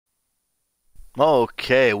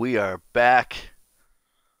Okay, we are back.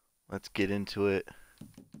 Let's get into it.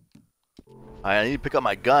 I need to pick up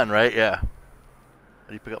my gun, right? Yeah.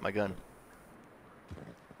 I need to pick up my gun.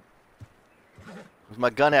 Where's my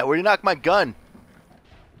gun at? Where you knock my gun?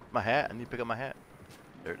 My hat. I need to pick up my hat.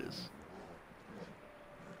 There it is.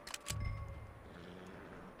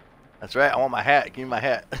 That's right. I want my hat. Give me my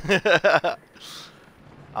hat.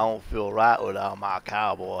 I don't feel right without my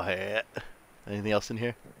cowboy hat. Anything else in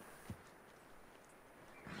here?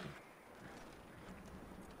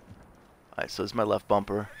 Alright, so this is my left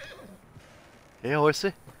bumper. Hey,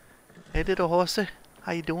 horsey. Hey, little horsey.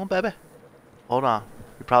 How you doing, baby? Hold on.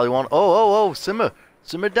 You probably won't. Oh, simmer.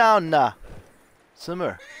 Simmer down now.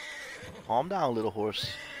 Simmer. Calm down, little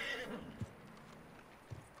horse.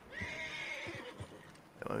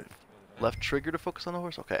 Left trigger to focus on the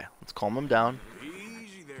horse? Okay, let's calm him down.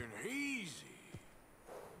 Easy there, easy.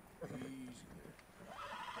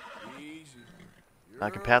 Easy. I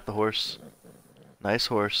can pat the horse. Nice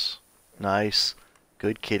horse. Nice.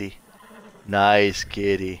 Good kitty. Nice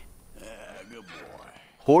kitty. Good boy.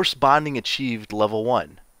 Horse bonding achieved level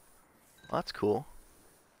 1. Well, that's cool.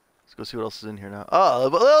 Let's go see what else is in here now. Oh,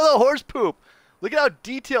 the horse poop! Look at how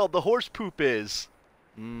detailed the horse poop is.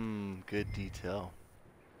 Good detail.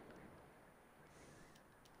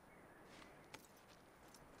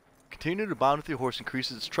 Continue to bond with your horse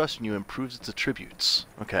increases its trust in you and improves its attributes.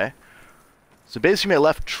 Okay. So basically my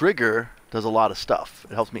left trigger does a lot of stuff.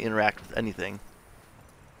 It helps me interact with anything.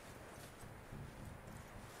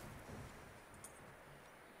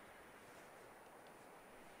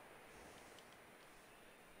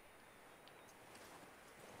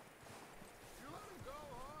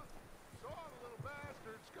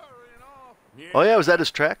 Oh yeah, was that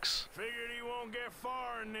his tracks? Figured he won't get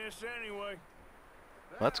far in this anyway.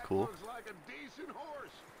 That's cool. Looks like a decent horse.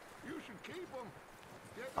 You should keep him.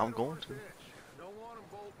 Get I'm that going horse to. hitched. Don't want him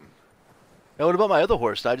bolting. Now what about my other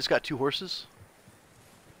horse? I just got 2 horses.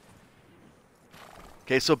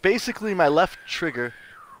 Okay, so basically my left trigger.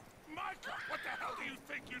 Micah, what the hell do you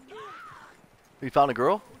think you're doing? You found a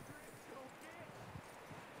girl?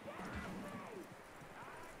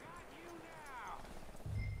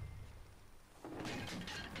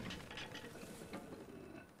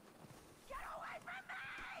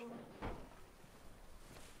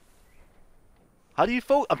 How do you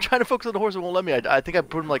focus? I'm trying to focus on the horse. It won't let me. I think I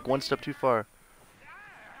put him like 1 step too far.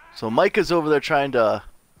 So Micah's over there trying to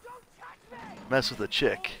mess with the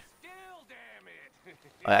chick.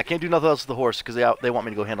 I can't do nothing else with the horse because they want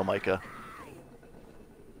me to go handle Micah.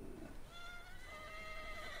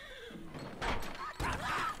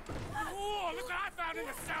 Oh, look what I found in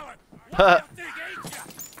the cellar.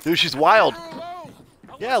 Dude, she's wild.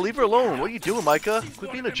 Yeah, leave her alone. What are you doing, Micah?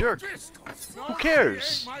 Quit being a jerk. Who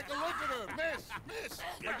cares? Micah, look at her. Miss.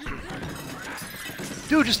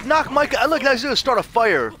 Dude, just knock Micah. Look, now he's gonna start a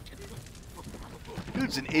fire.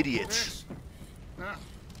 Dude's an idiot. Miss. Now,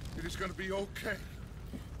 it is going to be okay.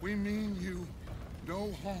 We mean you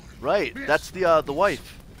no harm. Right, Miss. that's the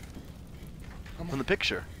wife Come from on. the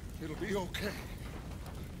picture. It'll be okay.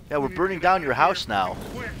 Yeah, we're burning down your house now.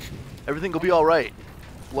 Quick. Everything will be all right.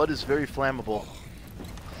 Blood is very flammable.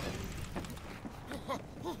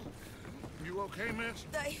 You okay, miss?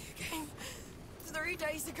 They came 3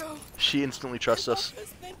 days ago. She instantly trusts us.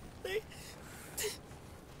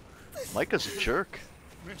 Micah's a jerk.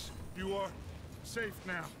 Miss, you are safe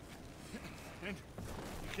now. And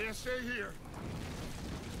you can't stay here.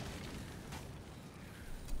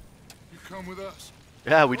 You come with us.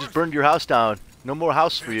 Yeah, we just burned your house down. No more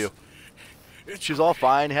house for you. She's all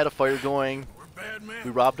fine, had a fire going. We're bad men.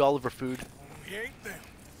 We robbed all of her food. We ain't them.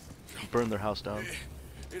 Burned their house down.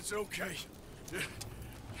 It's okay.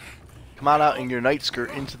 Come on out in your night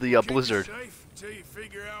skirt into the blizzard. Keep you safe until you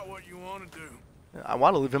figure out what you want to do. I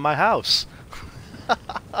want to live in my house.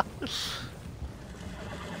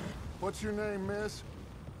 What's your name, miss?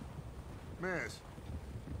 Miss.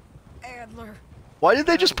 Adler. Why didn't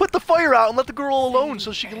they just put the fire out and let the girl alone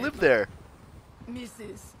so she can live there?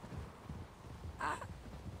 Mrs.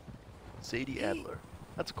 Sadie Adler.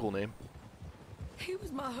 That's a cool name. He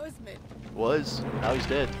was my husband. Was. Now he's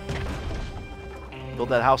dead. Built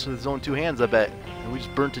that house with his own 2 hands, I bet. And we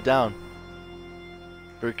just burnt it down.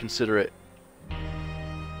 Very considerate.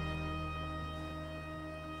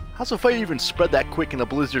 How's the fire even spread that quick in a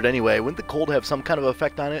blizzard anyway? Wouldn't the cold have some kind of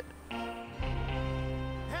effect on it?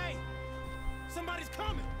 Hey, somebody's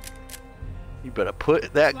coming. You better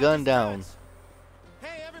put that gun down.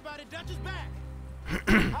 Hey, everybody, Dutch is back.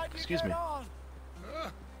 Excuse me.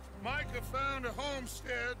 Micah found a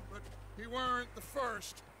homestead, but he weren't the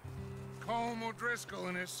first. Colm O'Driscoll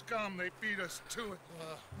and his scum, they beat us to it.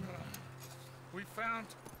 We found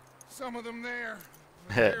some of them there.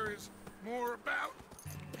 But there is more about,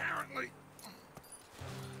 apparently.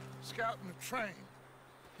 Scouting the train.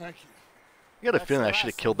 Thank you. I got a feeling I should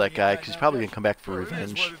have killed that guy because he's probably going to come back for Well, it is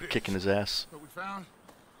revenge what it for is. kicking his ass. But we found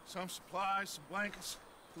some supplies, some blankets,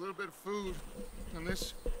 a little bit of food, and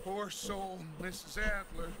this poor soul, Mrs.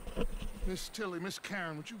 Adler, Miss Tilly, Miss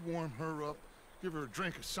Karen, would you warm her up? Give her a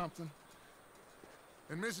drink or something?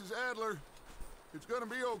 And Mrs. Adler, it's gonna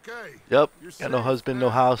be okay. Yep. You're Got no safe husband, no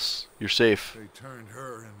now. house. You're safe. They turned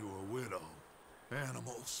her into a widow.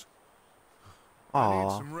 Animals. I need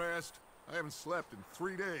Aw. some rest. I haven't slept in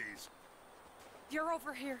 3 days. You're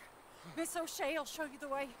over here. Miss O'Shea will show you the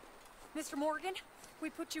way. Mr. Morgan, we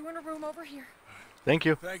put you in a room over here. Thank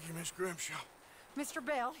you. Thank you, Miss Grimshaw. Mr.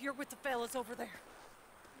 Bell, you're with the fellas over there.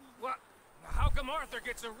 What? How come Arthur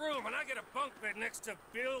gets a room and I get a bunk bed next to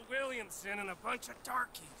Bill Williamson and a bunch of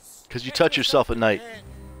darkies? Because you touch yourself at night.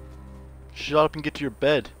 Shut up and get to your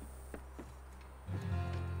bed.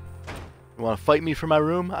 You want to fight me for my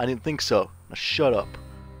room? I didn't think so. Now shut up.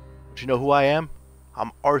 Don't you know who I am?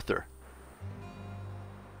 I'm Arthur.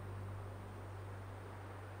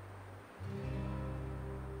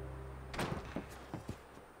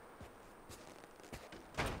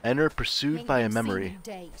 Enter pursued by a memory.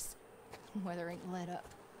 Days. Weather ain't let up.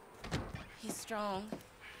 He's strong,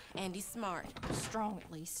 and he's smart. Strong,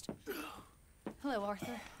 at least. Hello,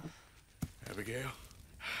 Arthur. Abigail?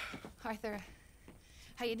 Arthur,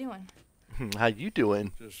 how you doing? How you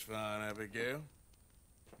doing? Just fine, Abigail.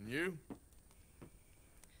 And you?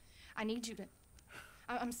 I need you to...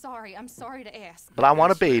 I'm sorry. I'm sorry to ask. But I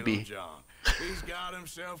want a Yes, little baby. John. He's got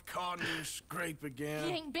himself caught in a scrape again.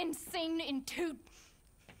 He ain't been seen in two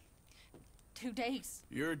days.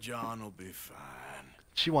 Your John will be fine.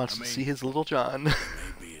 She wants to see his little John. He may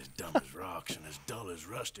be as dumb as rocks and as dull as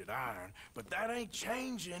rusted iron, but that ain't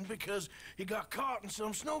changing because he got caught in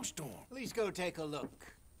some snowstorm. Please go take a look.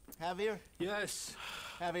 Javier? Yes.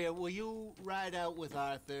 Javier, will you ride out with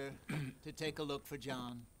Arthur to take a look for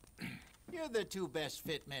John? You're the two best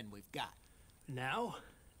fit men we've got. Now?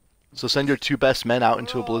 So send your two best men out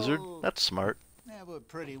into a blizzard? That's smart. Yeah, we're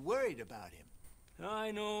pretty worried about him.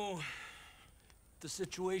 I know. The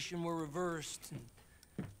situation were reversed.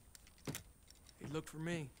 And he looked for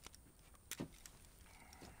me.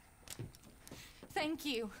 Thank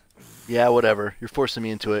you. Yeah, whatever. You're forcing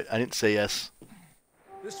me into it. I didn't say yes.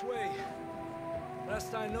 This way.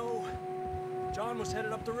 Last I know, John was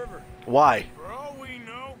headed up the river. Why? For all we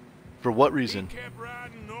know, For what he reason? kept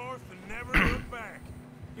riding north and never looked back.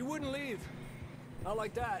 He wouldn't leave. Not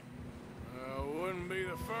like that. Wouldn't be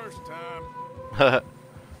the first time.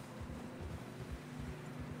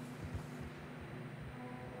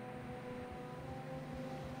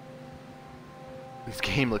 This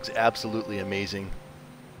game looks absolutely amazing.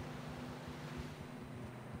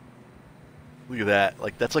 Look at that.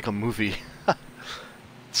 Like, that's like a movie.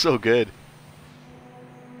 It's so good.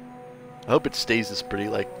 I hope it stays this pretty.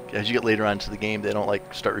 Like, as you get later on into the game, they don't,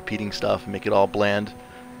 like, start repeating stuff and make it all bland.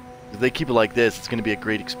 If they keep it like this, it's going to be a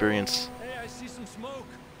great experience. Hey, I see some smoke.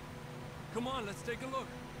 Come on, let's take a look.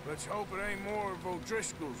 Let's hope it ain't more of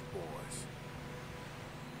O'Driscoll's boys.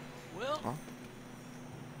 Well, Huh?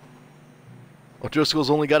 O'Driscoll's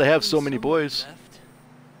only got to have so many boys. left.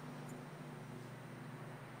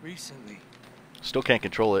 Recently. Still can't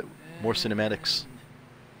control it. More cinematics.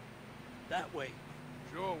 That way.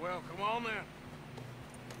 Sure, well, come on then.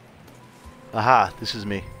 Aha, this is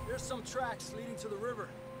me. There's some tracks leading to the river.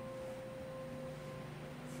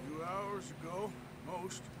 A few hours ago,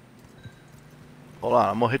 most. Hold on,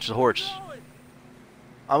 I'm going to hitch the horse. Going.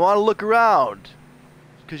 I want to look around.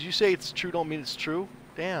 Because you say it's true don't mean it's true.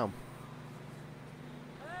 Damn.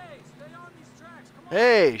 Hey, stay on these tracks. Come on.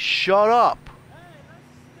 Hey, shut up. Hey, let's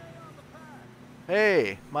stay on the path.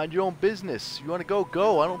 Hey, mind your own business. You want to go,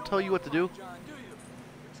 go. I don't tell you what to do. John, do you?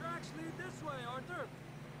 The tracks lead this way, Arthur.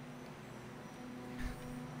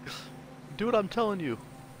 Do what I'm telling you.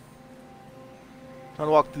 Trying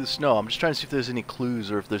to walk through the snow. I'm just trying to see if there's any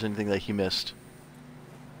clues or if there's anything that he missed.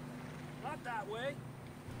 Not that way.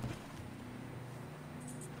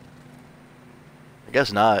 I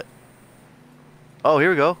guess not. Oh, here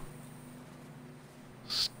we go.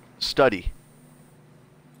 Study.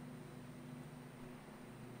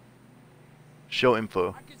 Show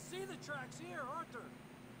info. I can see the tracks here, Arthur.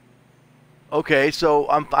 Okay, so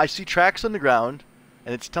I see tracks on the ground,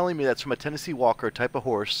 and it's telling me that's from a Tennessee Walker type of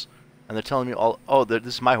horse, and they're telling me all. Oh, this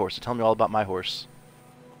is my horse. They're telling me all about my horse.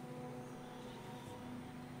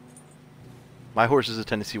 My horse is a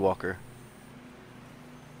Tennessee Walker.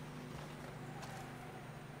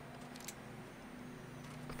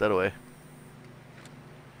 Put that away.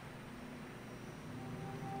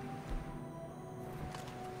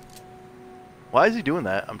 Why is he doing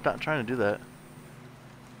that? I'm not trying to do that.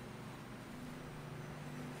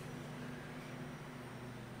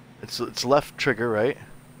 It's left trigger, right?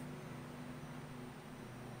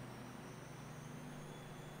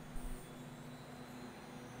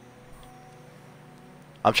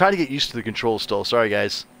 I'm trying to get used to the controls still. Sorry,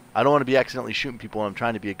 guys. I don't want to be accidentally shooting people when I'm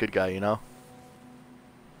trying to be a good guy, you know?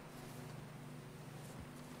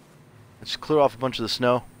 Let's clear off a bunch of the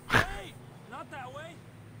snow. Hey, not that way.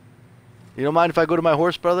 You don't mind if I go to my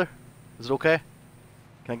horse, brother? Is it okay?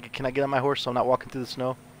 Can I get on my horse so I'm not walking through the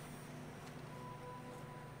snow?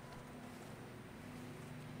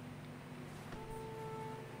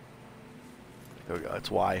 There we go.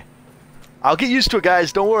 That's why. I'll get used to it,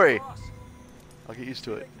 guys. Don't worry. I'll get used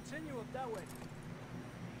to it. Continue up that way.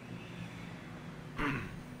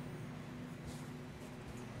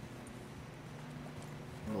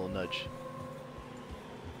 A little nudge.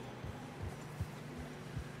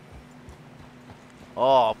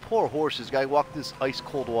 Oh, poor horses. Guy walked this ice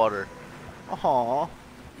cold water. Aww.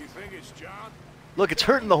 You think it's John? Look, it's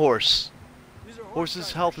hurting the horse. These are Horse's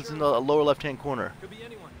tracks, health for is sure. in the lower left-hand corner. Could be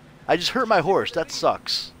anyone. I just hurt my horse. That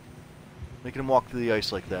sucks. Making him walk through the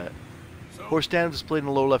ice like that. So, Horse stand displayed in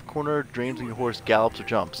the lower left corner. Dreams when your horse gallops or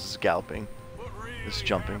jumps. This is galloping. what really This is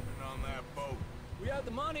jumping. happened on that boat? We had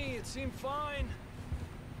the money, it seemed fine.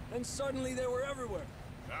 Then suddenly they were everywhere.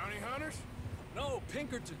 Bounty hunters? No,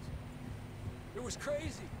 Pinkertons. It was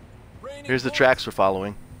crazy. Raining Here's the bullets. tracks we're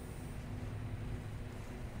following.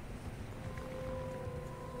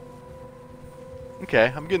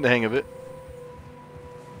 Okay, I'm getting the hang of it.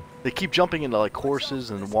 They keep jumping into like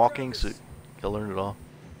horses and walking, so you'll learn it all.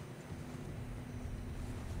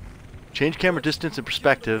 Change camera distance and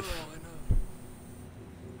perspective.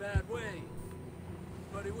 In a bad way.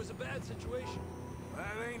 But it was a bad situation.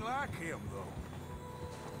 That ain't like him, though.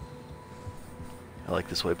 I like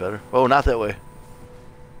this way better. Oh, not that way.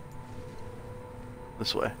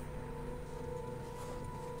 This way.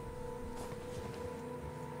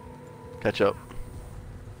 Catch up.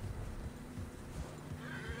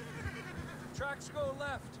 Tracks go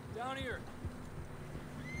left, down here.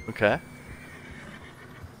 Okay.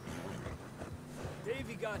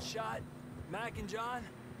 Davey got shot. Mac and John,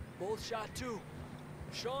 both shot too.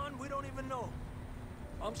 Sean, we don't even know.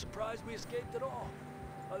 I'm surprised we escaped at all.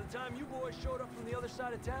 By the time you boys showed up from the other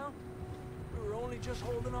side of town, we were only just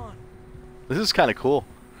holding on. This is kind of cool.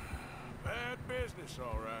 Bad business,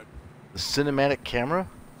 all right. The cinematic camera?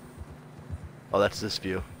 Oh, that's this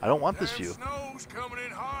view. I don't want this That view. snow's coming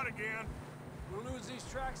in hard again. We'll lose these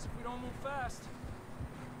tracks if we don't move fast.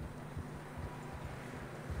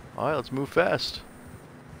 Alright, let's move fast.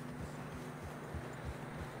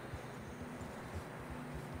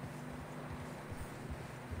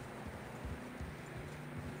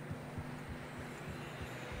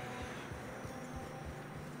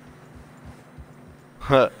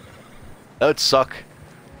 That would suck.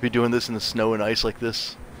 Be doing this in the snow and ice like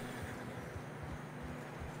this.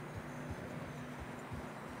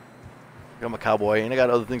 I'm a cowboy and I got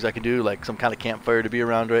other things I can do, like some kind of campfire to be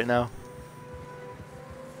around right now.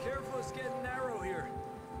 Careful, it's getting narrow here.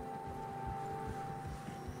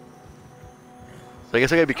 So I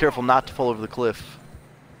guess I gotta be careful not to fall over the cliff.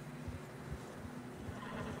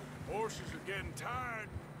 Horses are getting tired.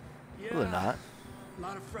 Yeah, No, they're not. a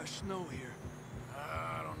lot of fresh snow here.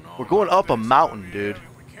 I don't know. We're going about up a this mountain, out dude. here.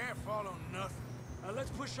 We can't follow nothing. Let's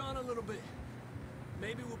push on a little bit.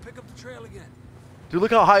 Maybe we'll pick up the trail again. Dude,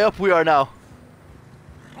 look how high up we are now.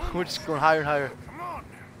 We're just going higher and higher. Come on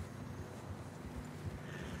now.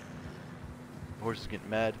 The horse is getting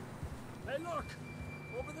mad. Hey, look!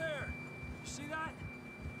 Over there! You see that?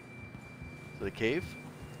 To the cave?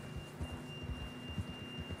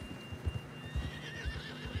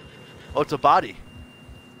 Oh, it's a body.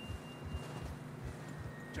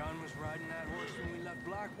 John was riding that horse when we left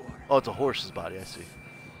Blackwater. Oh, it's a horse's body, I see.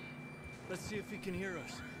 Let's see if he can hear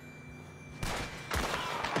us.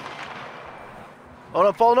 Oh, no,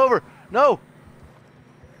 I'm falling over. No!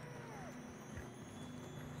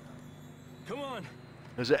 Come on!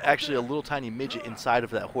 There's actually a little tiny midget inside of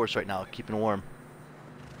that horse right now, keeping warm.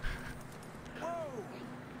 Whoa!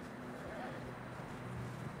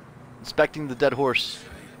 Inspecting the dead horse.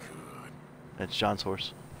 That's John's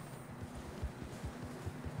horse.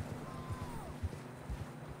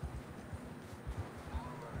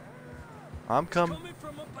 I'm coming. Coming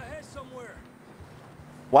from up ahead somewhere.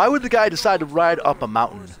 Why would the guy decide to ride up a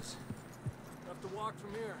mountain? Horses. Have to walk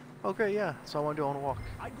from here. Okay, yeah, that's all I want to do. I want to walk.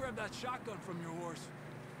 I'd grab that shotgun from your horse.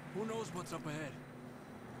 Who knows what's up ahead?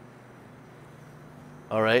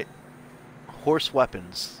 All right. Horse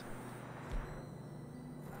weapons.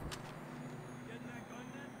 Getting that gun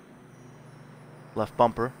Left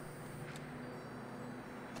bumper.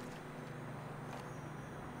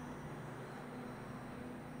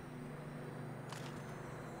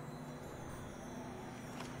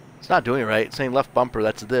 It's not doing it right. It's saying left bumper.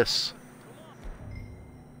 That's this.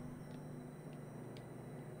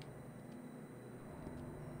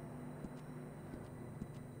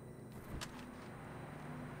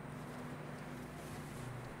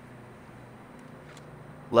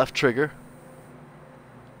 Left trigger.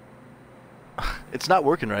 It's not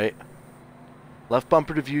working right. Left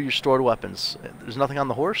bumper to view your stored weapons. There's nothing on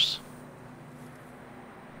the horse?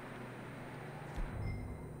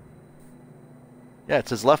 Yeah, it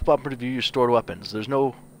says left bumper to view your stored weapons. There's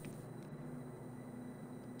no...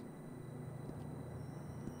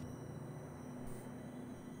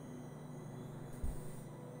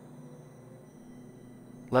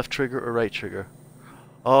 Left trigger or right trigger?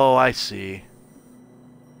 Oh, I see.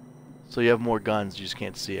 So you have more guns, you just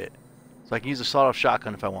can't see it. So I can use a sawed-off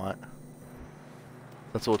shotgun if I want.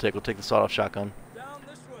 That's what we'll take. We'll take the sawed-off shotgun. Down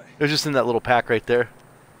this way. It was just in that little pack right there.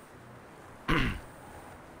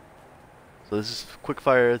 So this is quick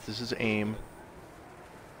fire. This is aim.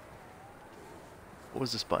 What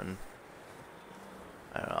was this button?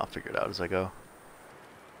 I don't know. I'll figure it out as I go.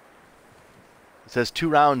 It says 2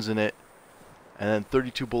 rounds in it, and then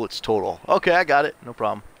 32 bullets total. Okay, I got it. No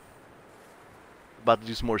problem. About to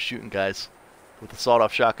do some more shooting, guys, with the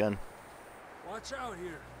sawed-off shotgun. Watch out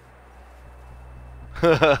here.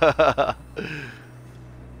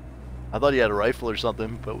 I thought he had a rifle or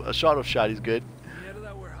something, but a sawed-off shot is good. Yeah,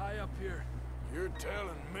 that we're high up here. You're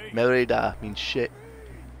telling me. Merida means shit.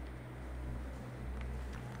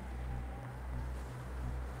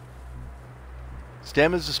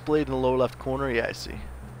 Stamina is displayed in the lower left corner. Yeah, I see.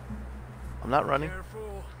 I'm not running.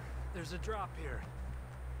 Careful. There's a drop here.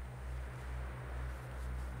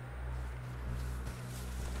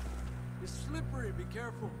 It's slippery. Be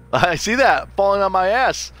careful. I see that falling on my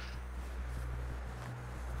ass.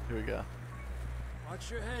 Here we go.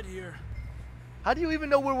 Watch your head here. How do you even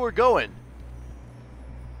know where we're going?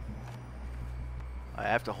 I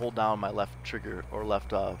have to hold down my left trigger or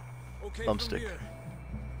left Okay, thumbstick. from here.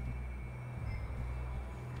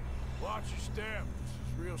 Watch your step. This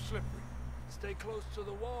is real slippery. Stay close to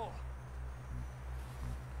the wall.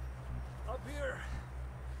 Up here.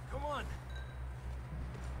 Come on.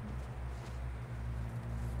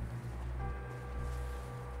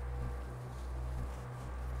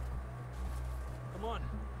 Come on.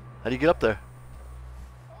 How do you get up there?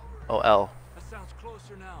 Oh, L. That sounds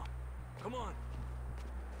closer now. Come on.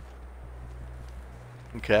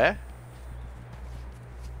 Okay.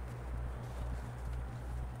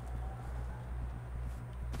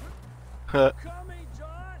 Coming,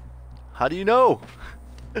 John. How do you know?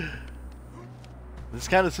 It's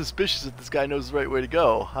kind of suspicious that this guy knows the right way to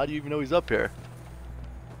go. How do you even know he's up here?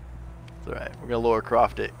 It's alright. We're going to Laura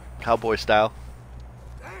Croft it. Cowboy style.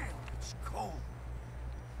 Damn, it's cold.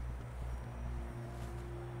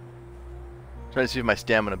 Trying to see if my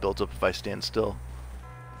stamina builds up if I stand still.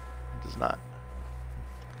 It does not.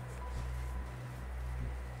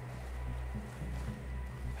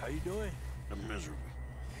 How you doing? I'm miserable.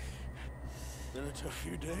 Been a tough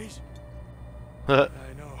few days. I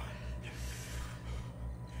know.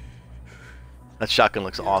 That shotgun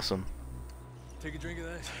looks awesome. Take a drink of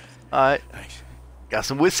that. Alright. Thanks. Got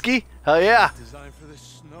some whiskey? Hell yeah. Designed for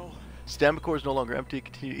this snow. Stamina core is no longer empty.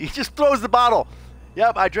 Continue. He just throws the bottle.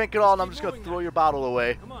 Yep, I drank it all and I'm just going to throw your bottle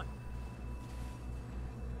away. Come on.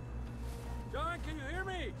 John, can you hear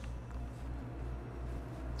me?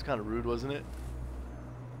 It's kind of rude, wasn't it?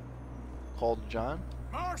 Called John?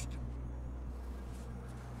 Marston!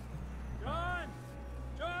 John!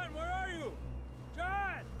 John, where are you?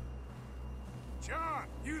 John! John,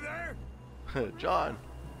 you there? John.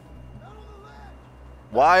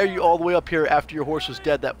 Why are you all the way up here after your horse was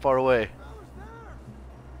dead that far away?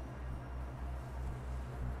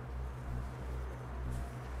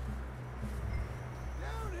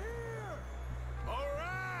 Down here! All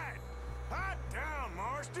right! Hot down,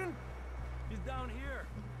 Marston! He's down here.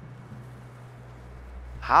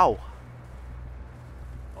 How?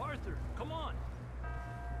 Arthur, come on.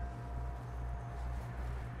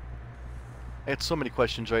 I had so many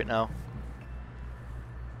questions right now.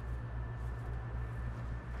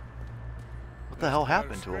 What the hell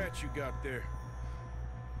happened to him? Scratch you got there.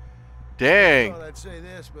 Dang. I thought I'd say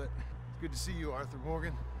this, but it's good to see you, Arthur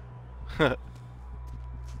Morgan. You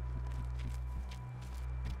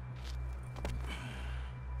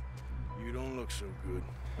don't look so good.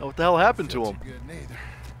 Oh, what the hell happened to Feel him? too good neither.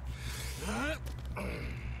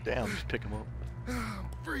 Damn, just pick him up. I'm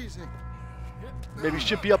freezing. Maybe you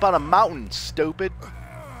should be up on a mountain, stupid.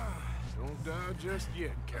 Don't die just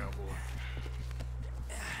yet, cowboy.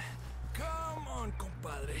 Come on,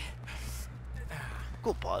 compadre.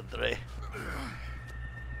 Compadre.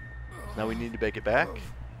 Now we need to make it back?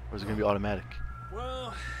 Or is it going to be automatic?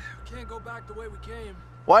 Well, we can't go back the way we came.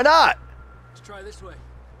 Why not? Let's try this way.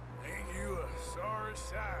 Ain't you a sorry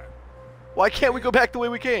sight? Why can't we go back the way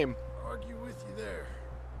we came? Argue with you there.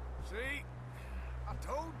 See? I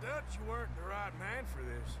told Dutch you weren't the right man for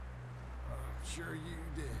this. I'm sure you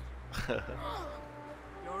did.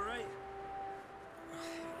 You alright?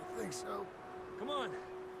 I think so. Come on.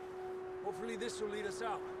 Hopefully this will lead us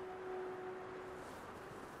out.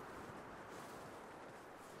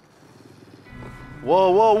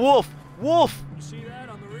 Whoa, whoa, wolf! Wolf! You see that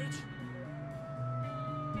on the ridge?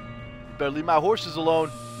 You better leave my horses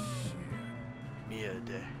alone.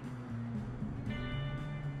 Mierda.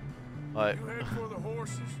 Alright. You head for the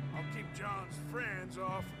horses. I'll keep John's friends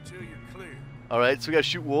off until you're clear. Alright, so we gotta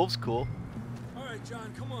shoot wolves. Cool. Alright,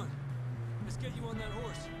 John, come on. Let's get you on that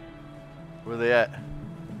horse. Where are they at?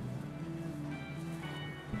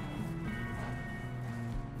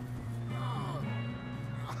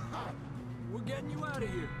 We're getting you out of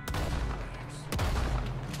here.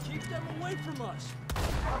 Keep them away from us.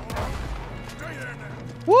 Stay there now.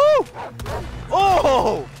 Woo!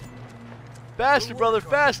 Oh! Faster, brother,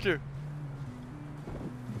 faster!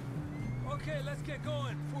 Okay, let's get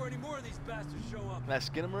going before any more of these bastards show up. Can I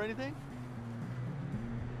skin him or anything?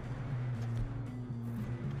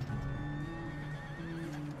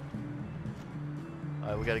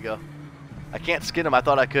 Alright, we gotta go. I can't skin him. I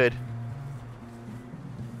thought I could.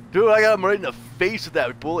 Dude, I got him right in the face with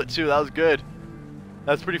that bullet, too. That was good.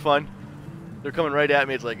 That's pretty fun. They're coming right at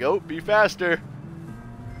me. It's like, oh, be faster.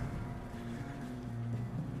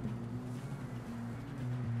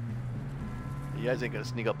 You guys ain't gonna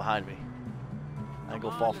sneak up behind me. I ain't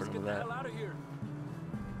gonna fall for none of that.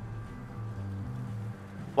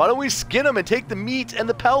 Why don't we skin them and take the meat and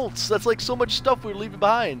the pelts? That's like so much stuff we're leaving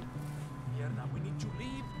behind. We need to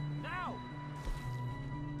leave now.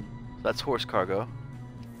 That's horse cargo.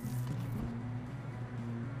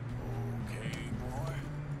 Okay, boy.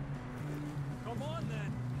 Come on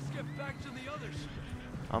then. Let's get back to the others.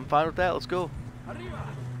 I'm fine with that. Let's go.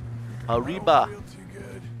 Arriba. I don't Arriba. feel too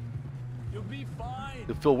good. You'll be fine.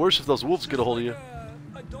 It'll feel worse if those wolves get a hold of you.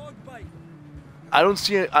 A dog bite. I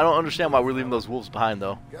don't understand why we're leaving those wolves behind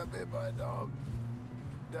though. Got bit by a dog.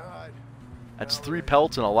 Died. That's 3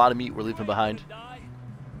 pelts and a lot of meat we're leaving behind. Die?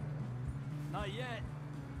 Not yet.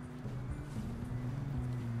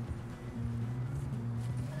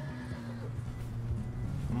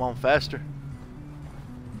 Come on, faster.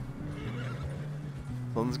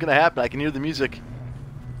 Something's gonna happen. I can hear the music.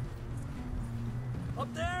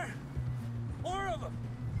 Up there. More of them.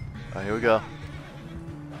 Alright, here we go.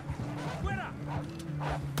 Fuera.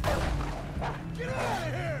 Get out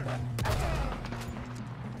of here!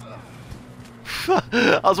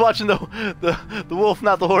 I was watching the wolf,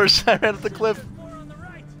 not the horse. I ran up the cliff. There's more on the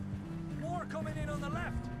right. More coming in on the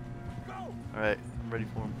left. Go. Alright, I'm ready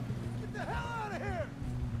for him. Get the hell out of here!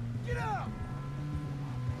 Get out!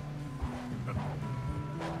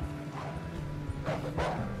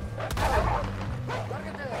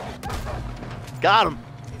 Got him.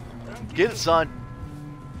 Get it, son.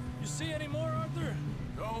 You see any more, Arthur?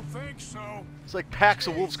 Don't think so. It's like packs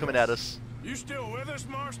of wolves coming at us. You still with us,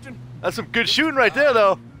 Marston? That's some good shooting right there,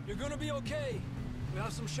 though. You're gonna be okay. We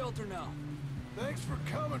have some shelter now. Thanks for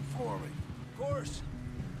coming for me. Of course.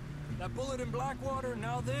 That bullet in Blackwater,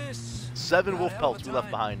 now this. 7 Got a wolf hell of a pelts we left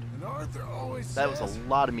time. behind. And Arthur always That was says, a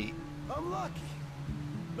lot of meat. I'm lucky.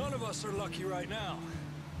 None of us are lucky right now.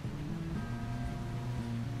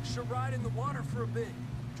 Should ride in the water for a bit.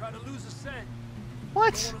 Try to lose a scent.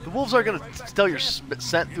 What? The wolves aren't gonna tell your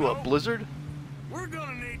scent through a blizzard? We're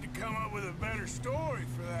gonna need to come up with a better story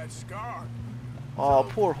for that scar. Oh,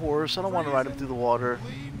 poor horse. I don't want to ride him through the water.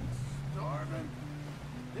 Bleeding, starving,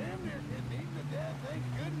 damn near getting eaten to death ain't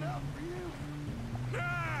good enough for you.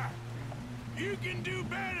 Nah! You can do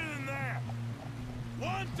better than that.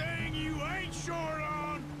 One thing you ain't short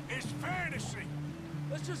on is fantasy.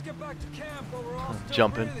 Let's just get back to camp while we're all still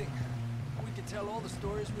Jumping. breathing. We can tell all the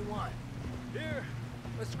stories we want. Here,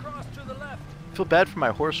 let's cross to the left. I feel bad for my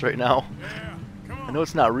horse right now. Yeah, come on. I know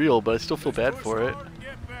it's not real, but I still feel bad Push for it. hard and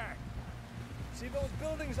get back. See those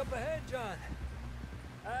buildings up ahead, John?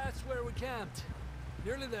 That's where we camped.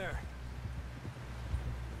 Nearly there.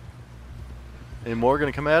 Any more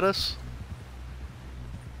gonna come at us?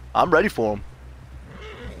 I'm ready for them.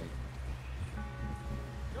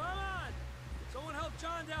 Come on! Someone help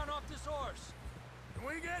John down off this horse. Can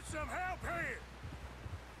we get some help here?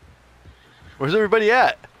 Where's everybody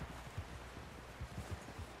at?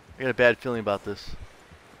 I got a bad feeling about this.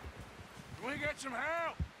 We get some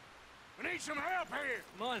help. We need some help here.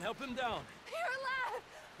 Come on, help him down. You're alive!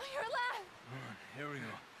 You're alive! Here we go.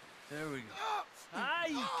 There we go.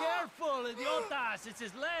 Ay, careful, idiotas. It's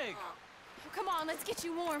his leg. Come on, let's get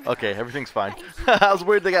you warm. Okay, everything's fine. I was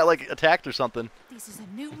worried they got like attacked or something. This is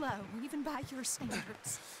a new low, even by your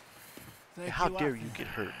standards. How dare you get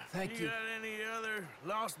hurt? Thank You you. got any other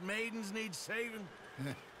lost maidens need saving?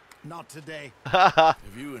 Not today. Have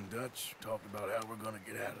you and Dutch talked about how we're gonna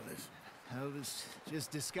get out of this? I was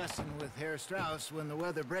just discussing with Herr Strauss when the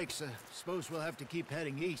weather breaks. I suppose we'll have to keep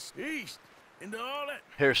heading east. East? Into all that?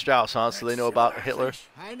 Herr Strauss, huh? So they know about Hitler?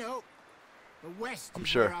 I know. The west I'm is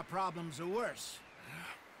sure. where our problems are worse.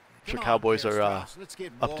 Sure, Come on, cowboys Herr are Strauss, let's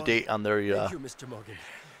get up to warm. date on their Thank you, Mr. Morgan.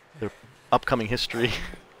 upcoming history.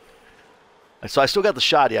 So I still got the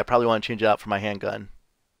shotty. I probably want to change it out for my handgun,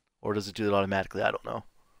 or does it do it automatically? I don't know.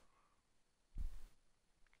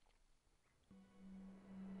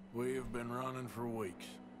 We have been running for weeks.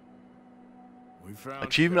 We found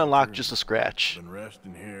Achievement unlocked, shelter, just a scratch. been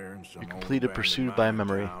resting here in some You old completed abandoned Pursued by mining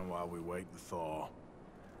Memory. town while we wait the thaw.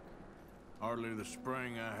 Hardly the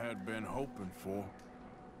spring I had been hoping for.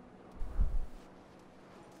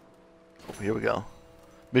 Oh, here we go.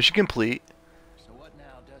 Mission complete. So what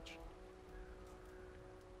now, Dutch?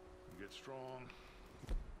 Get strong.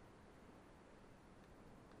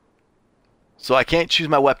 So I can't choose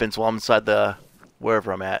my weapons while I'm inside the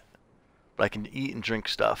wherever I'm at, but I can eat and drink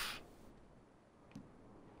stuff.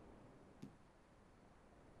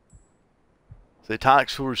 So the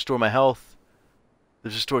tonics will restore my health.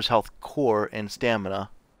 This restores health core and stamina.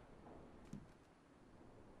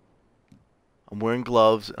 I'm wearing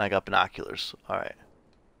gloves and I got binoculars. Alright.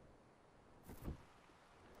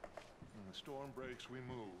 When the storm breaks, we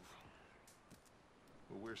move.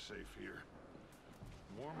 But we're safe here.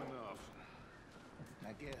 Warm enough.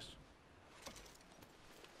 I guess.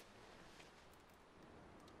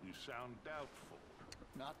 You sound doubtful.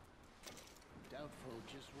 Not doubtful,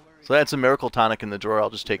 just worried. So that's a miracle tonic in the drawer. I'll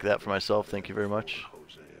just take that for myself. Thank you very much.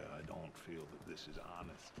 Hosea, I don't feel that this is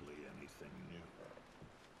honestly anything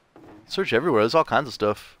new. Search everywhere. There's all kinds of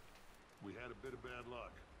stuff. We had a bit of bad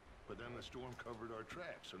luck, but then the storm covered our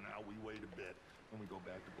tracks, so now we wait a bit, and we go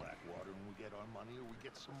back to Blackwater, and we get our money, or we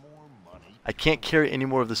get some more money. I can't carry any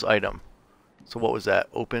more of this item. So what was that?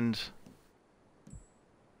 Opened.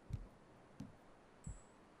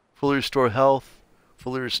 Fully restore health.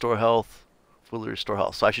 Fully restore health. Fully restore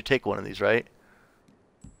health. So I should take one of these, right?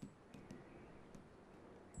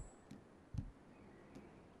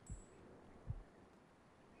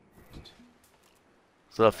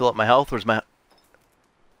 So that'll fill up my health, or is my...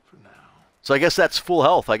 For now, So I guess that's full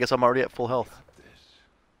health. I guess I'm already at full health. this.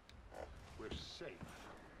 We're safe.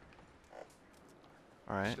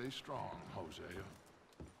 Alright. Stay strong, Hosea.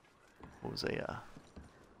 What was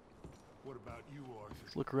What about you, Arthur?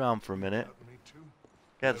 let's look around for a minute. About me too?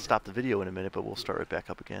 Gotta stop the video in a minute, but we'll start right back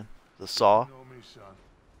up again. The saw. You know me, son.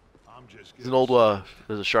 I'm just There's an old,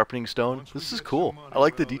 there's a sharpening stone. This is cool. I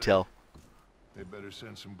like the detail. They better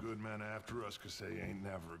send some good men after us, 'cause they ain't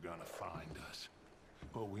never gonna find us.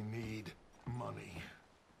 But we need money.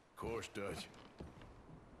 Of course, Dutch.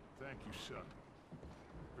 Thank you, son,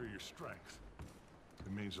 for your strength.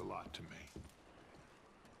 It means a lot to me.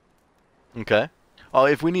 Okay. Oh,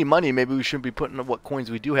 if we need money, maybe we shouldn't be putting what coins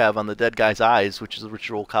we do have on the dead guy's eyes, which is what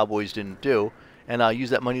your old cowboys didn't do, and use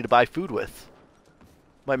that money to buy food with.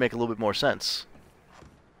 Might make a little bit more sense.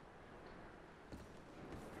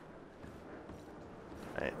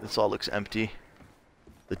 Alright, this all looks empty.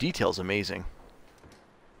 The detail's amazing.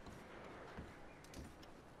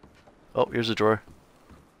 Oh, here's a drawer.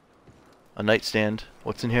 A nightstand.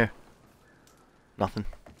 What's in here? Nothing.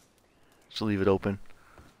 Just leave it open.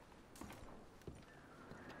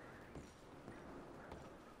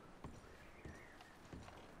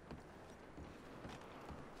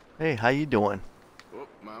 Hey, how you doing? Oh,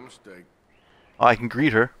 my mistake. Oh, I can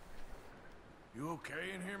greet her. You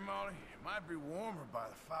okay in here, Molly? It might be warmer by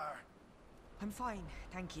the fire. I'm fine,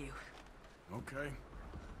 thank you. Okay.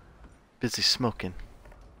 Busy smoking.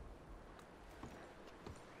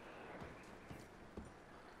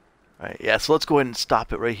 Alright, yeah, so let's go ahead and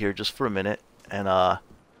stop it right here just for a minute, and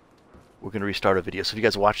we're going to restart our video. So if you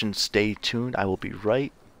guys are watching, stay tuned. I will be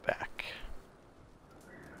right back.